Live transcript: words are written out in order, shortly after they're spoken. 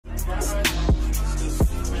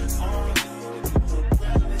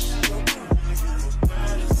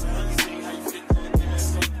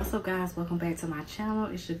guys, welcome back to my channel.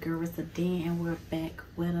 It's your girl Rissa Den, and we're back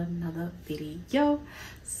with another video.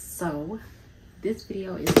 So this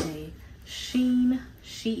video is a SHEIN,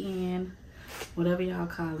 whatever y'all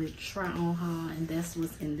call it, try on haul, and that's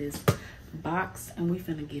what's in this box, and we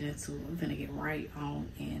finna get into it. We're finna get right on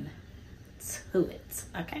into it.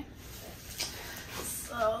 Okay,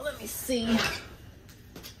 so let me see.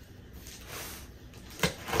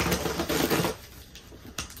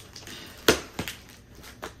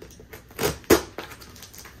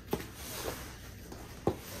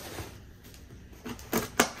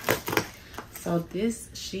 So this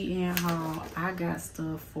SHEIN haul, I got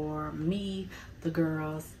stuff for me, the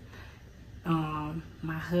girls,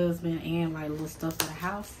 my husband, and like little stuff for the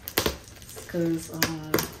house. Cause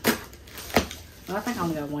well, I think I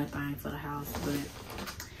only got one thing for the house, but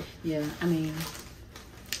yeah, I mean,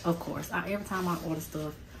 of course, every time I order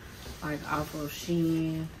stuff like off of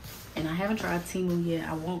SHEIN, and I haven't tried Temu yet.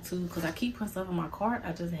 I want to, cause I keep putting stuff in my cart.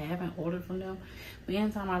 I just haven't ordered from them. But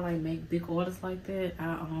anytime I like make big orders like that,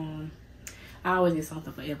 I always get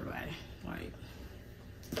something for everybody. Like,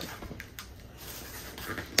 so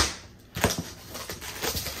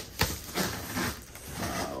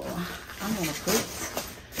I'm gonna put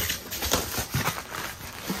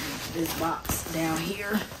this box down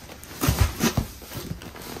here.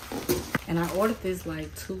 And I ordered this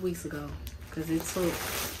like 2 weeks ago because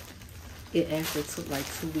it actually took like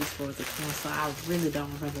 2 weeks for it to come. So I really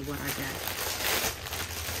don't remember what I got.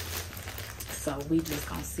 So we just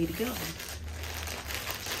gonna see together.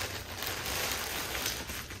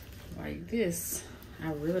 Like this,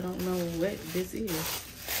 I really don't know what this is,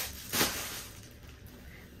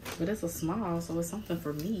 but it's a small, so it's something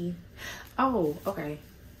for me. Oh, okay,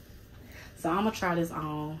 so I'm gonna try this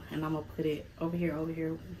on, and I'm gonna put it over here,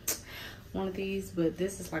 one of these. But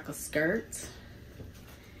this is like a skirt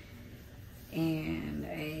and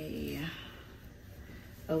a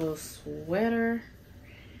little sweater,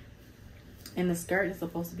 and the skirt is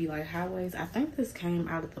supposed to be like high waist. I think this came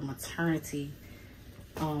out of the maternity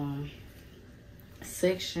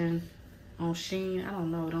section on SHEIN. I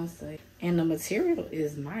don't know, it don't say. And the material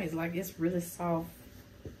is nice, like it's really soft,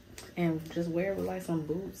 and just wear it with like some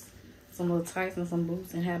boots, some little tights and some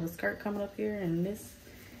boots, and have the skirt coming up here and this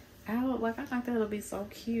out. Like, I think that'll be so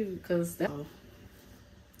cute, because that,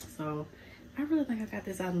 so I really think I got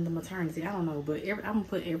this out in the maternity. I don't know, but I'm gonna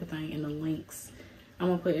put everything in the links. I'm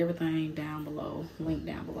gonna put everything down below, link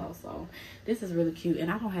down below. So this is really cute,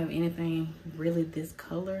 and I don't have anything really this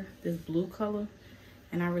color, this blue color,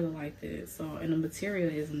 and I really like this. So, and the material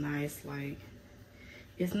is nice. Like,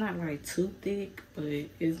 it's not like too thick, but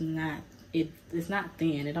it's not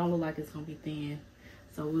thin. It don't look like it's gonna be thin.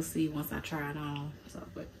 So we'll see once I try it on. So,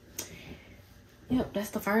 but yep, that's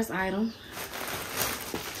the first item.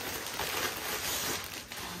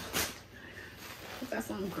 I got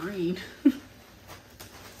something green.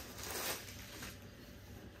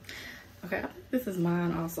 Okay, I think this is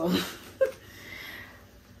mine also.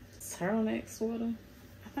 Turtleneck sweater.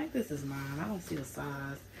 I think this is mine. I don't see the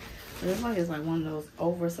size. But it's like one of those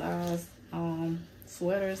oversized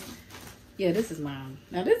sweaters. Yeah, this is mine.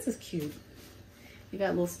 Now this is cute. You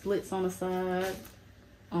got little splits on the side.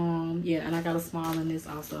 Yeah, and I got a small in this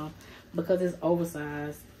also because it's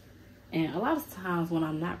oversized. And a lot of times when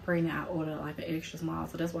I'm not pregnant, I order like an extra small.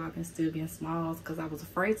 So that's why I've been still getting smalls, because I was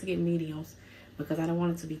afraid to get mediums because I don't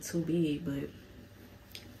want it to be too big.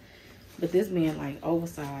 But this being like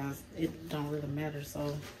oversized, it don't really matter.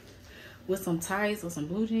 So with some tights or some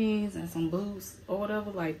blue jeans and some boots or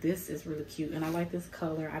whatever, like, this is really cute. And I like this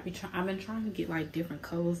color. I've been trying to get like different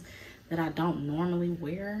colors that I don't normally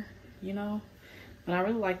wear, you know. But I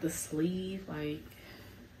really like the sleeve. Like,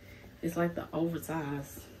 it's like the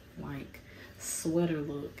oversized like sweater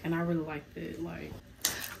look, and I really like it. Like,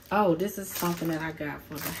 oh, this is something that I got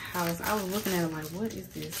for the house. I was looking at it like, what is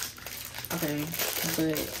this? Okay,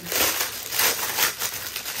 but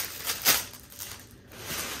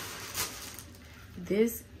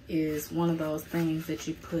this is one of those things that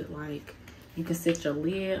you put, like, you can set your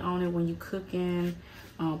lid on it when you cooking,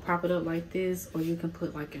 prop it up like this, or you can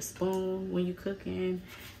put like your spoon when you cooking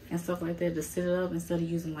and stuff like that to sit it up, instead of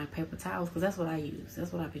using like paper towels, because that's what I use.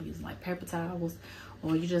 That's what I've been using, like paper towels,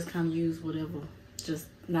 or you just kind of use whatever, just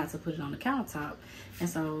not to put it on the countertop. And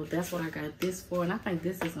so that's what I got this for, and I think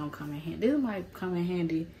this is gonna come in handy. This might come in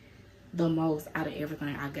handy the most out of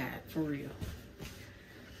everything I got, for real.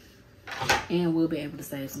 And we'll be able to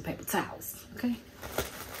save some paper towels, okay?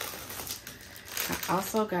 I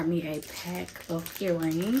also got me a pack of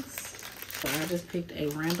earrings. So I just picked a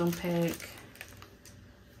random pack.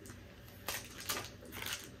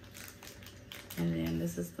 And then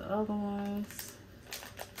this is the other ones.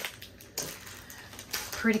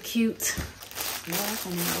 pretty cute. Well, that's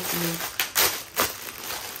gonna open it.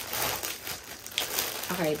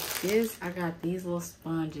 Okay, this, I got these little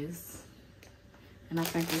sponges. And I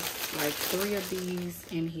think it's like 3 of these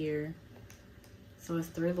in here. So it's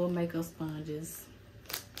 3 little makeup sponges.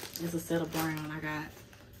 It's a set of brown. I got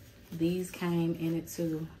these came in it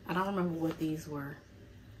too. I don't remember what these were.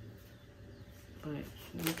 But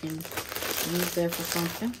you can use that for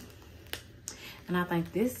something. And I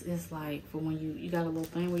think this is like for when you got a little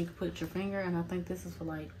thing where you can put your finger. And I think this is for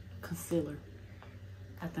like concealer.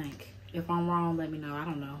 I think. If I'm wrong, let me know. I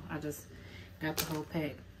don't know. I just got the whole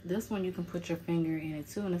pack. This one you can put your finger in it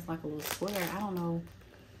too, and it's like a little square. I don't know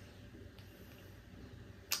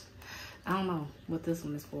what this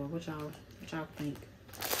one is for. What y'all think?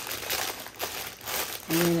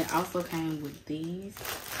 And then it also came with these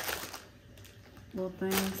little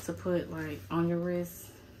things to put like on your wrist.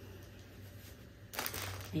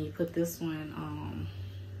 And you put this one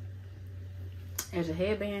as your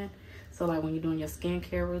headband. So like when you're doing your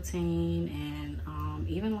skincare routine, and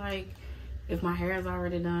even like if my hair is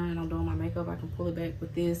already done and I'm doing my makeup, I can pull it back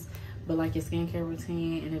with this. But like your skincare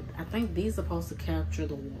routine, and I think these are supposed to capture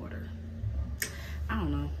the water. I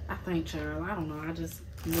don't know. I think, child, I don't know. I just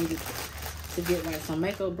needed to get like some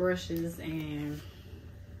makeup brushes, and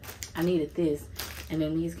I needed this. And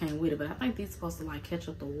then these came with it. But I think these are supposed to like catch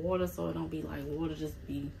up the water, so it don't be like water just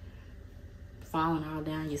be falling all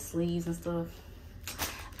down your sleeves and stuff.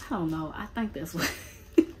 I don't know. I think that's what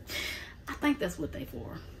I think that's what they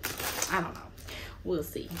for. I don't know. We'll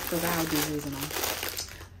see. Because I'll be using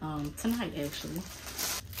them tonight actually.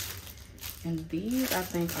 And these I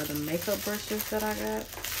think are the makeup brushes that I got.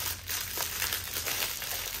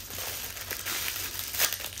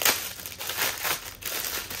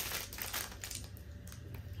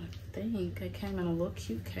 I think they came in a little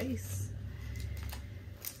cute case.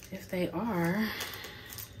 If they are.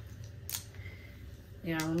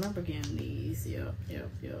 Yeah, I remember getting these. Yep.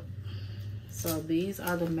 So these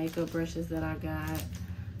are the makeup brushes that I got.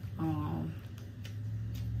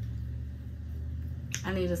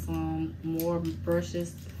 I needed some more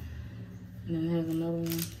brushes. And then there's another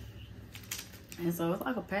one. And so it's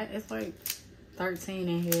like a pack. It's like 13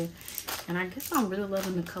 in here. And I guess I'm really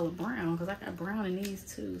loving the color brown, because I got brown in these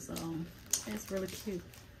too. So it's really cute.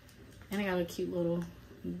 And I got a cute little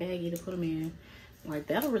baggie to put them in. Like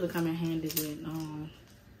that'll really come in handy with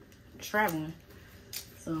traveling.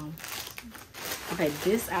 So okay,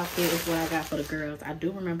 this outfit is what I got for the girls. I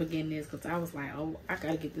do remember getting this because I was like, oh, I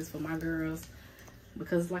gotta get this for my girls,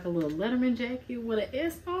 because it's like a little Letterman jacket with an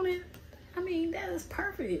S on it. I mean, that is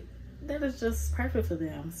perfect. That is just perfect for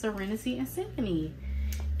them. Serenity and Symphony.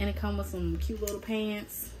 And it comes with some cute little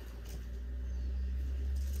pants,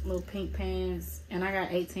 little pink pants. And I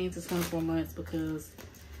got 18 to 24 months because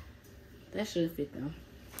that should fit them.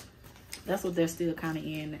 That's what they're still kind of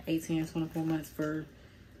in, 18 to 24 months for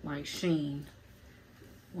like SHEIN.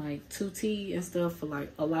 Like 2T and stuff for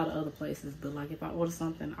like a lot of other places. But like if I order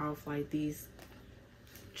something off like these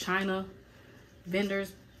China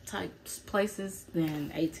vendors type places,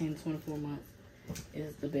 then 18 to 24 months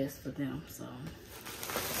is the best for them. So,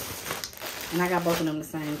 and I got both of them the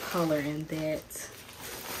same color in that.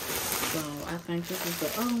 So I think this is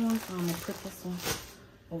the other one. So I'm gonna put this one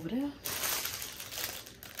over there.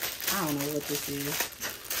 I don't know what this is.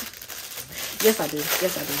 Yes, I do.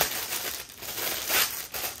 Yes, I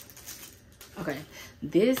do. Okay,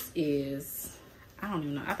 this is, I don't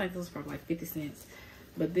even know. I think this was probably like 50 cents.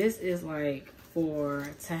 But this is like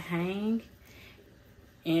to hang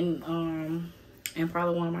in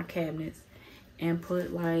probably one of my cabinets and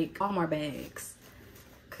put like Walmart bags.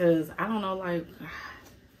 Cause I don't know, like,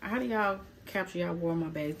 how do y'all capture y'all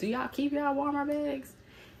Walmart bags? Do y'all keep y'all Walmart bags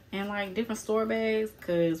and like different store bags?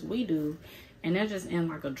 Cause we do, and they're just in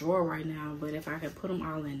like a drawer right now. But if I could put them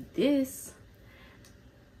all in this,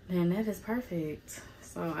 then that is perfect.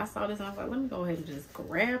 So I saw this and I was like, let me go ahead and just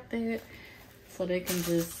grab that, so they can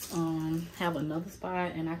just have another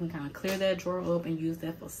spot, and I can kind of clear that drawer up and use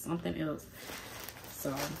that for something else.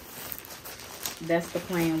 So that's the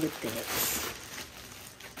plan with that.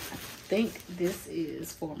 I think this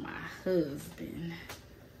is for my husband.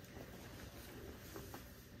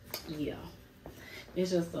 Yeah, it's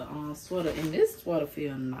just a sweater, and this sweater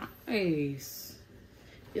feel nice.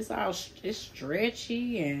 It's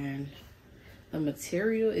stretchy, and the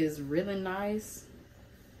material is really nice.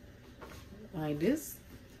 Like this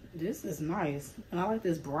is nice, and I like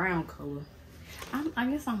this brown color. I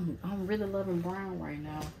guess I'm really loving brown right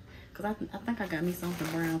now, cause I think I got me something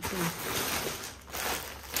brown too.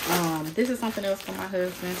 This is something else for my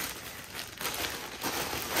husband.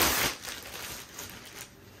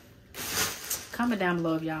 Comment down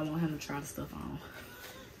below if y'all want him to try the stuff on.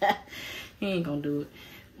 He ain't gonna do it.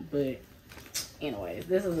 But anyways,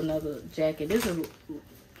 this is another jacket. This is, oh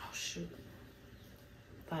shoot,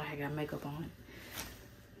 thought I got makeup on it.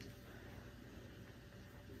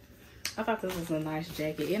 I thought this was a nice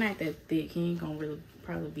jacket. It ain't that thick. He ain't gonna really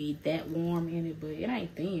probably be that warm in it, but it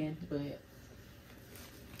ain't thin. But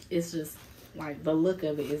it's just like the look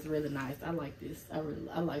of it is really nice. I like this.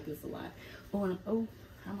 I like this a lot. Oh, and, oh,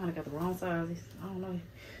 I might have got the wrong size. I don't know.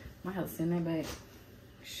 Might have to send that back.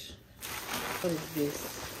 What is this?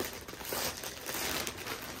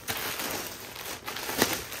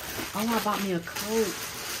 Oh, I bought me a coat.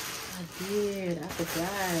 I did. I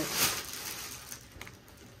forgot.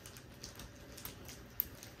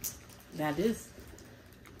 Now this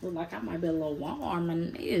look like I might be a little warm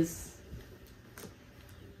in this.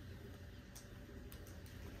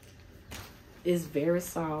 It's very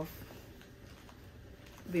soft.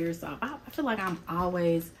 Very soft. I feel like I'm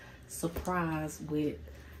always surprised with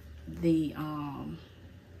the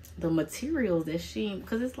materials that SHEIN,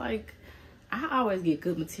 because it's like I always get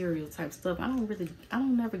good material type stuff. I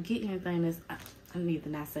don't never get anything that's, I need to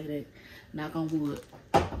not say that, knock on wood,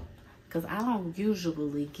 because I don't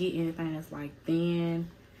usually get anything that's like thin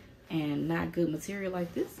and not good material.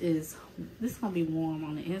 Like this is gonna be warm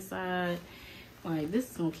on the inside. Like this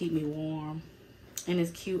is gonna keep me warm, and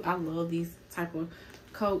it's cute. I love these type of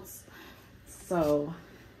coats. So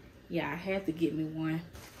yeah, I had to get me one,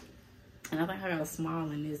 and I think I got a small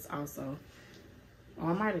in this also. Or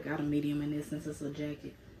I might have got a medium in this since it's a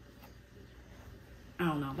jacket. I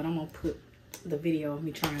don't know, but I'm gonna put the video of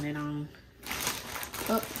me trying it on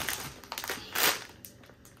up.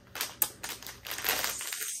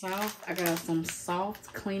 Soft. I got some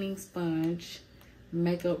soft cleaning sponge,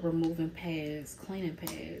 makeup removing pads, cleaning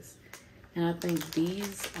pads, and I think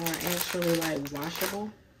these are actually like washable.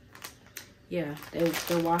 Yeah, they're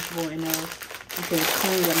washable, and you can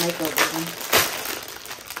clean your makeup with them.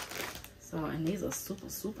 So, and these are super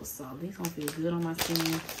soft. These gonna feel good on my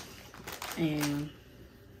skin, and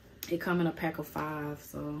it come in a pack of 5.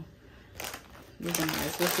 So these are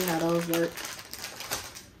nice. We'll see how those work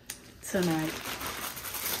tonight.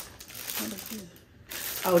 What is this?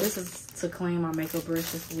 Oh, this is to clean my makeup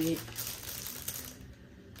brushes with.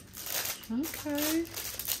 Okay.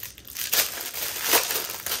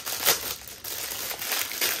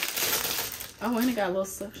 Oh, and it got little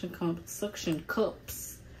suction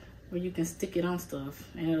cups where you can stick it on stuff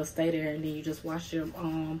and it'll stay there, and then you just wash your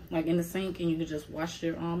like in the sink, and you can just wash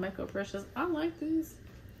your makeup brushes. I like this.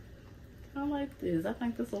 I like this. I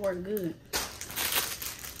think this will work good.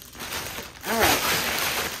 All right.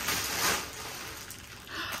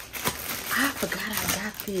 I forgot I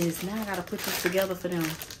got this. Now I gotta put this together for them.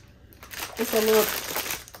 It's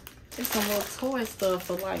some little toy stuff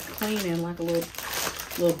for like cleaning, like a little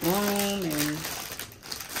broom and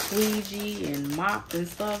squeegee and mop and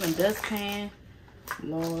stuff and dustpan.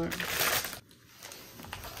 Lord,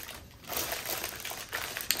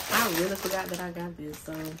 I really forgot that I got this,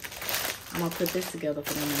 so I'm gonna put this together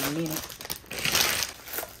for them in a minute.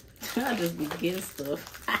 I just be getting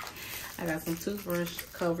stuff. I got some toothbrush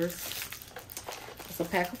covers. It's a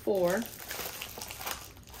pack of 4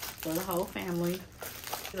 for the whole family.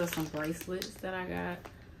 These are some bracelets that I got.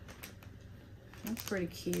 That's pretty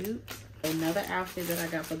cute. Another outfit that I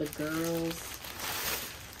got for the girls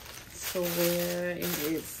to wear, and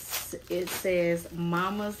it says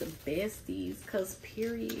Mama's Besties, cause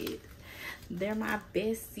period, they're my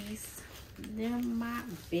besties. They're my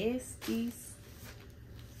besties.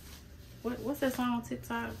 What's that song on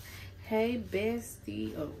TikTok? Hey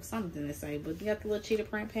bestie, oh, something to say. But you got the little cheetah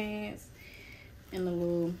print pants and the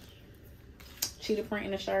little cheetah print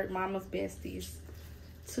in the shirt. Mama's Besties.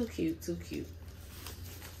 Too cute, too cute.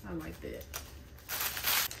 I like that.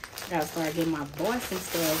 Gotta start getting my boy some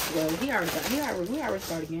stuff. Well, we already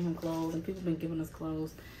started getting him clothes, and people been giving us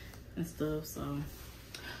clothes and stuff. So,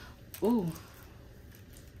 ooh,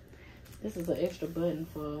 this is an extra button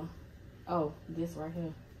for, oh, this right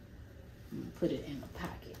here. I'm gonna put it in the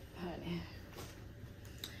pocket, honey.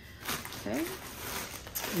 Okay.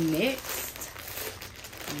 Next,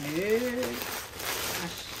 I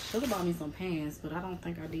should have bought me some pants, but I don't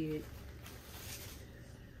think I did.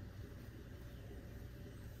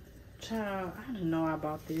 Child, I didn't know I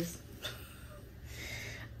bought this.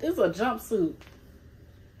 This is a jumpsuit.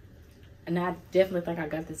 And I definitely think I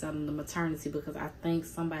got this out of the maternity, because I think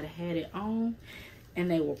somebody had it on and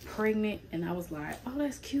they were pregnant, and I was like, oh,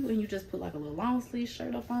 that's cute. And you just put like a little long sleeve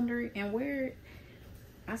shirt up under it and wear it.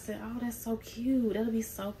 I said, oh, that's so cute. That'll be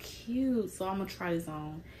so cute. So I'm gonna try this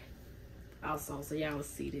on. also, so y'all will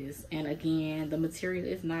see this. And again, the material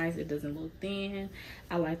is nice. It doesn't look thin.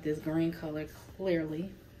 I like this green color clearly.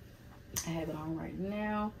 I have it on right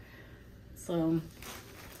now. So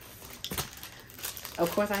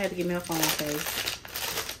of course I had to get me a phone case,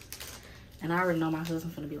 and I already know my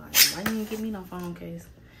husband's gonna be like, why you didn't give me no phone case?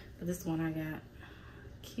 But this one I got.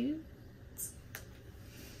 Cute.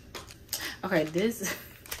 Okay, this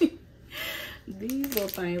these little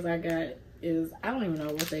things I got is, I don't even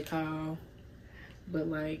know what they call, but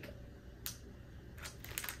like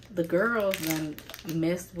the girls done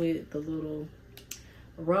messed with the little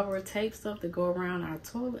rubber tape stuff that go around our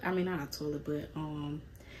toilet. I mean, not our toilet, but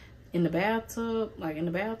in the bathtub, like in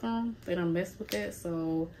the bathroom, they done messed with that.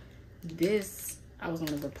 So this, I was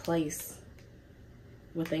gonna replace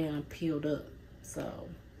what they done peeled up. So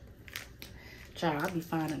child, I be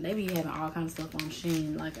finding, they be having all kinds of stuff on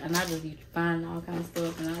SHEIN, like, and I just be finding all kinds of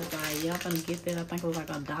stuff, and I was like, yeah, I'm gonna get that. I think it was like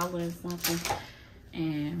 $1 and something,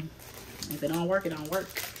 and if it don't work, it don't work.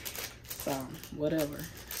 So whatever.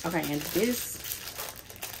 Okay, and this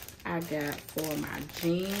I got for my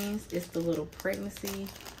jeans. It's the little pregnancy.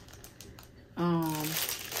 I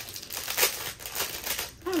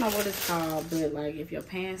don't know what it's called, but like if your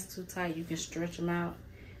pants too tight, you can stretch them out,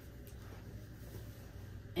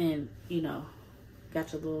 and you know,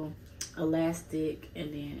 got your little elastic,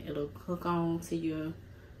 and then it'll hook on to your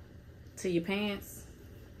pants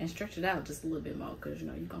and stretch it out just a little bit more, because you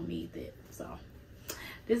know you're gonna need that. So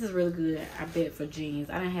this is really good, I bet, for jeans.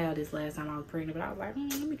 I didn't have this last time I was pregnant, but I was like,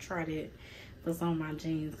 let me try that for some of my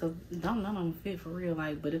jeans, because none of them fit for real.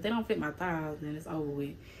 Like, but if they don't fit my thighs, then it's over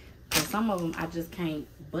with. But some of them I just can't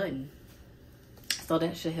button, so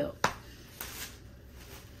that should help.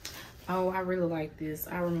 Oh, I really like this.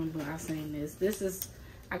 I remember I seen this. This is,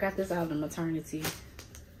 I got this out of the Maternity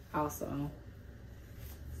also.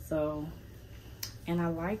 So, and I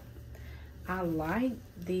like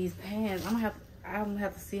these pants. I'm gonna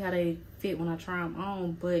have to see how they fit when I try them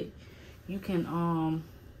on, but you can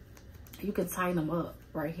tighten them up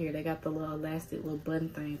right here. They got the little elastic little button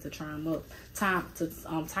thing to try them up,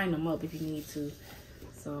 tighten them up if you need to.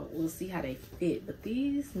 So we'll see how they fit. But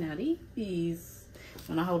these, now these,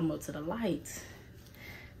 when I hold them up to the light,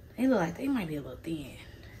 they look like they might be a little thin.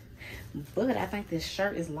 But I think this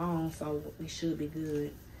shirt is long, so we should be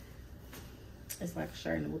good. It's like a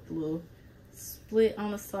shirt with a little split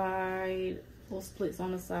on the side, little splits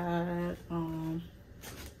on the side.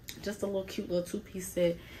 Just a little cute little two-piece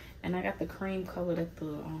set. And I got the cream color that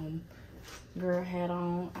the girl had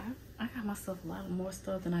on. I got myself a lot more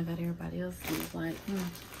stuff than I got everybody else. It's like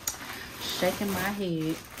shaking my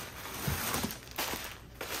head.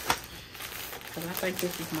 But I think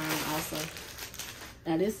this is mine also.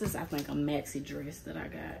 Now this is, I think, a maxi dress that I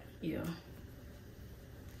got. Yeah.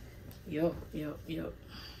 Yup.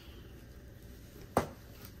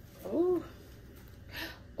 Oh.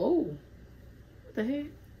 Oh. What the heck?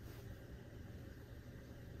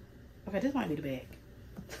 Okay, this might be the back.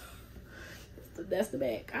 That's the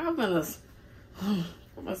back. I'm gonna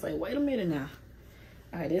say, wait a minute now.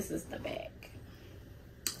 Okay, this is the back.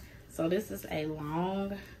 So this is a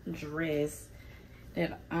long dress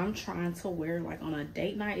that I'm trying to wear like on a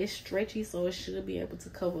date night. It's stretchy, so it should be able to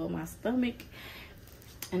cover up my stomach.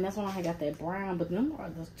 And that's when I got that brown, but them are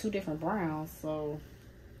the two different browns. So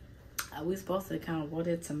we supposed to kind of wear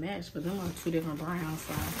it to match, but them are two different browns,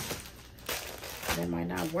 so that might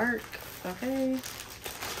not work. Okay.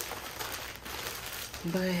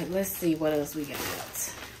 But let's see what else we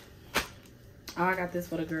got. Oh, I got this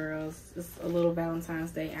for the girls. It's a little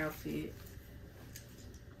Valentine's Day outfit.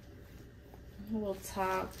 A little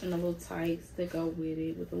top and a little tights that go with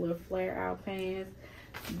it, with the little flare out pants.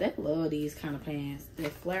 They love these kind of pants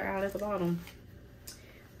that flare out at the bottom.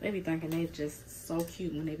 They be thinking they just so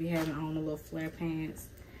cute when they be having on the little flare pants.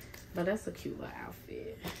 But that's a cute little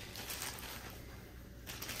outfit.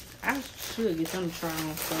 I should get them to try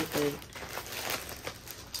on stuff, but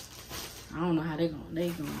I don't know how they gonna they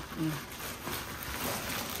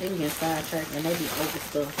be getting sidetracked and they be over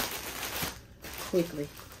stuff quickly.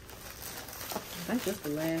 I think this is the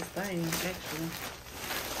last thing, actually.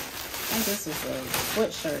 I think this is a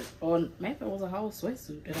sweatshirt, or maybe it was a whole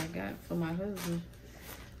sweatsuit that I got for my husband.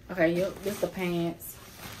 Okay, yep, this is the pants.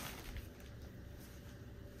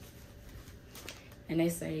 And they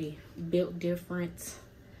say built different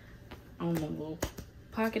on the little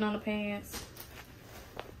pocket on the pants.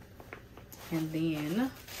 And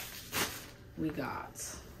then we got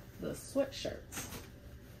the sweatshirts.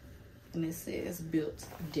 And it says built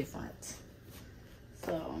different.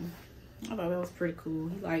 So I thought that was pretty cool.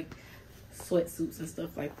 He liked sweatsuits and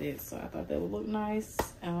stuff like that, so I thought that would look nice.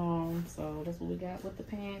 So that's what we got with the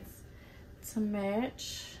pants. to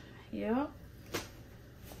match. Yep.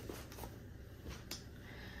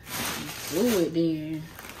 Do it then.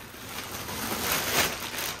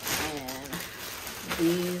 And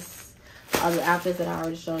these are the outfits that I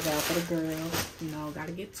already showed y'all for the girls. You know,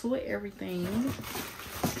 gotta get to it, everything.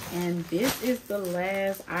 And this is the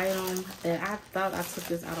last item that I thought I took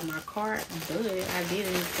this out of my cart, but I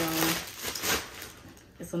didn't. So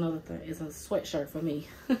it's another thing. It's a sweatshirt for me.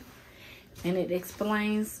 And it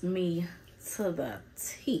explains me to the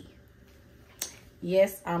T.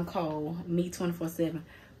 Yes, I'm cold. Me 24/7.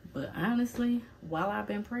 But honestly, while I've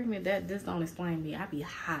been pregnant, this don't explain me. I be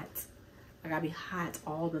hot. Like, I be hot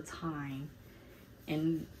all the time.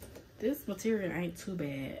 And this material ain't too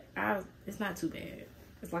bad. It's not too bad.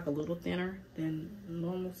 It's like a little thinner than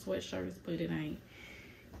normal sweatshirts, but it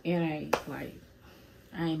ain't like,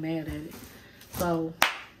 I ain't mad at it. So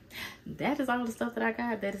that is all the stuff that I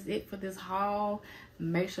got. That is it for this haul.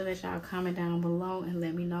 Make sure that y'all comment down below and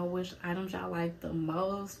let me know which items y'all like the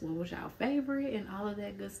most, what was y'all favorite, and all of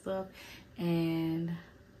that good stuff. And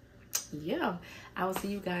yeah, I will see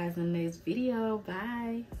you guys in the next video.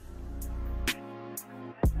 Bye.